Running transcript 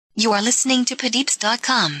You are listening to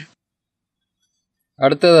padeeps.com.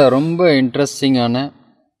 அடுத்தது ரொம்ப இன்ட்ரெஸ்டிங்கான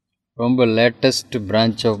ரொம்ப latest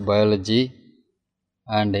branch of biology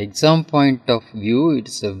and exam point of view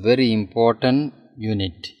it's a very important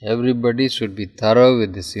unit. Everybody should be thorough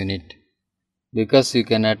with this unit because you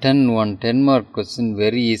can attend one 10-mark question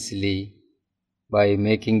very easily by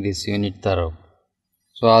making this unit thorough.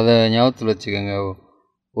 So அதை ஞாபகத்தில் வச்சுக்கோங்க.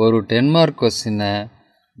 ஒரு 10-mark கொஸ்டினை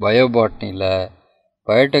பயோபாட்னியில்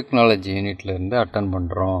biotechnology யூனிட்லேருந்து attend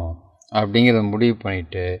பண்ணுறோம் அப்படிங்கிறத முடிவு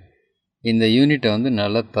பண்ணிவிட்டு இந்த யூனிட்டை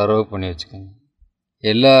நல்லா தரவு பண்ணி வச்சுக்கோங்க.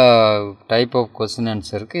 எல்லா டைப் ஆஃப் கொஸ்டின்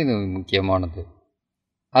ஆன்சருக்கு இது முக்கியமானது.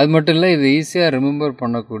 அது மட்டும் இல்லை, இது ஈஸியாக ரிமெம்பர்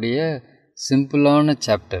பண்ணக்கூடிய சிம்பிளான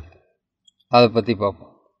சாப்டர். அதை பற்றி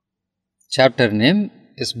பார்ப்போம். Chapter name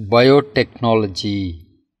is biotechnology.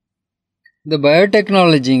 இந்த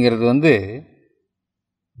பயோடெக்னாலஜிங்கிறது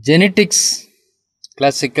ஜெனட்டிக்ஸ்,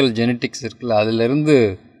 கிளாசிக்கல் ஜெனட்டிக்ஸ் இருக்குல்ல, அதிலிருந்து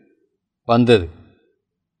வந்தது.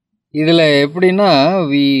 இதில் எப்படின்னா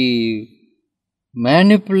we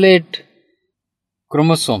manipulate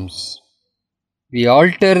chromosomes, we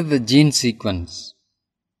alter the gene sequence.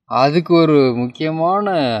 அதுக்கு ஒரு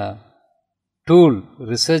முக்கியமான டூல்,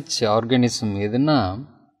 ரிசர்ச் ஆர்கானிசம் எதுனா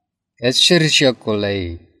Eschefichia coli,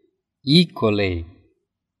 E. coli.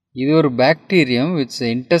 இது ஒரு bacterium, it's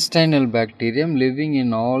intestinal bacterium living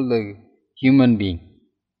in all the human being.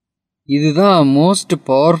 இதுதான் most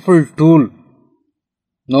powerful tool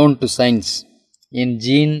known to science in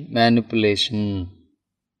gene manipulation.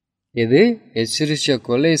 இது Eschefichia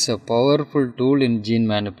coli is a powerful tool in gene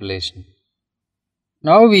manipulation.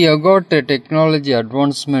 Now we have got a technology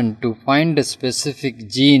advancement to find a specific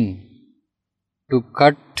gene, to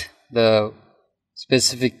cut the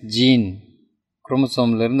specific gene,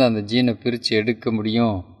 குரோமோசோம்லேருந்து அந்த ஜீனை பிரித்து எடுக்க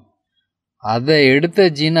முடியும். அதை எடுத்த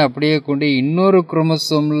ஜீனை அப்படியே கொண்டு இன்னொரு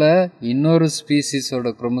குரோமோசோமில், இன்னொரு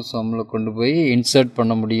ஸ்பீசிஸோட குரோமோசோமில் கொண்டு போய் இன்சர்ட்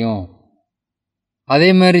பண்ண முடியும். அதே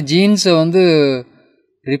மாதிரி ஜீன்ஸை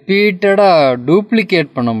ரிப்பீட்டடாக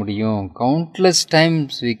டூப்ளிகேட் பண்ண முடியும். Countless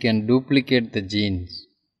times we can duplicate the genes.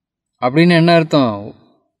 அப்படின்னு என்ன அர்த்தம்?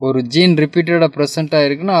 ஒரு ஜீன் ரிப்பீட்டடாக ப்ரெசென்ட்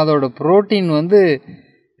ஆகிருக்குன்னா அதோட ப்ரோட்டீன்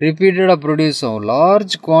ரிப்பீட்டடாக ப்ரொடியூஸ் ஆகும்.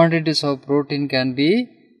 Large quantities of protein can be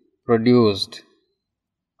produced.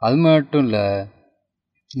 அது மட்டும் இல்லை,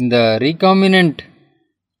 இந்த ரீகாம்பினன்ட்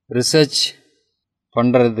ரிசர்ச்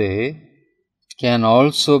பண்ணுறது can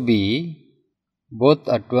also be both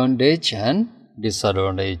advantage and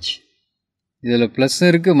disadvantage. இதில் ப்ளஸ்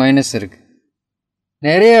இருக்குது, மைனஸ் இருக்குது.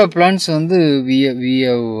 நிறைய plants we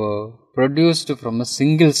have produced from a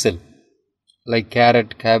single cell like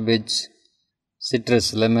carrot, cabbage, citrus,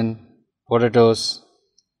 lemon, potatoes.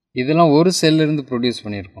 இதெல்லாம் ஒரு செல்லிருந்து ப்ரொடியூஸ்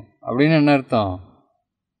பண்ணியிருக்கோம். அப்படின்னு என்ன அர்த்தம்?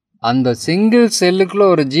 அந்த சிங்கிள் செல்லுக்குள்ளே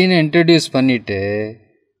ஒரு ஜீனை இன்ட்ரடியூஸ் பண்ணிவிட்டு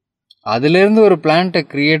அதிலேருந்து ஒரு பிளான்ட்டை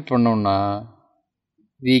க்ரியேட் பண்ணோம்னா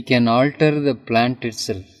we can alter the plant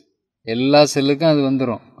itself. எல்லா செல்லுக்கும் அது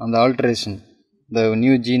வந்துடும், அந்த ஆல்ட்ரேஷன், இந்த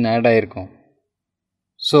நியூ ஜீன் ஆட் ஆகிருக்கும்.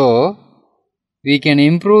 So we can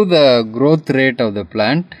improve the growth rate of the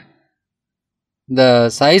plant, the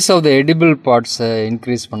size of the edible parts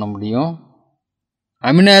increase பண்ண முடியும்.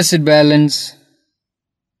 amino acid balance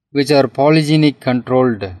which are polygenic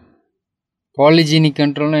controlled. Polygenic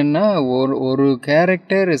control என்ன? ஒரு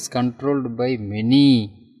character is controlled by many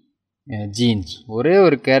jeans. ஒரே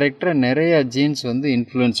ஒரு கேரக்டரை நிறையா jeans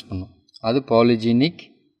influence பண்ணும். அது பாலிஜீனிக்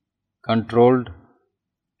கண்ட்ரோல்டு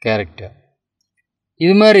கேரக்டர்.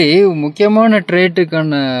 இது மாதிரி முக்கியமான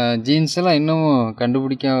ட்ரேட்டுக்கான ஜீன்ஸ் எல்லாம் இன்னமும்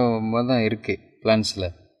கண்டுபிடிக்காம தான் இருக்குது பிளான்ஸில்.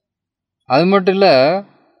 அது மட்டும் இல்லை,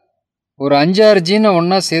 ஒரு 5-6 ஜீனை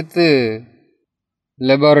ஒன்றா சேர்த்து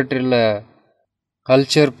லெபார்ட்டரியில்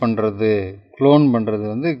கல்ச்சர் பண்ணுறது, க்ளோன் பண்ணுறது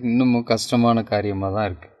இன்னமும் கஷ்டமான காரியமாக தான்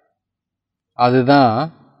இருக்குது. அதுதான்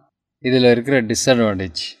இதில் இருக்கிற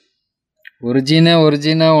டிஸ்அட்வான்டேஜ். ஒரு ஜீனை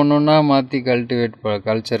ஒன்று ஒன்றா மாற்றி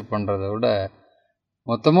கல்ச்சர் பண்ணுறத விட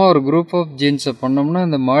மொத்தமாக ஒரு குரூப் ஆஃப் ஜீன்ஸை பண்ணோம்னா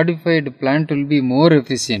இந்த modified plant will be more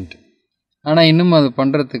efficient. ஆனால் இன்னும் அது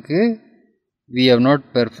பண்ணுறதுக்கு we have not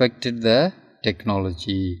perfected the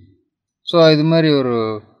technology. So இது மாதிரி ஒரு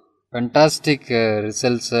ஃபேண்டாஸ்டிக்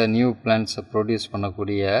ரிசல்ட்ஸை, நியூ பிளான்ட்ஸை ப்ரொடியூஸ்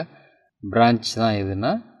பண்ணக்கூடிய பிரான்ச் தான்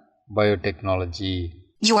எதுனா biotechnology.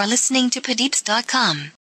 You are listening to padeeps.com.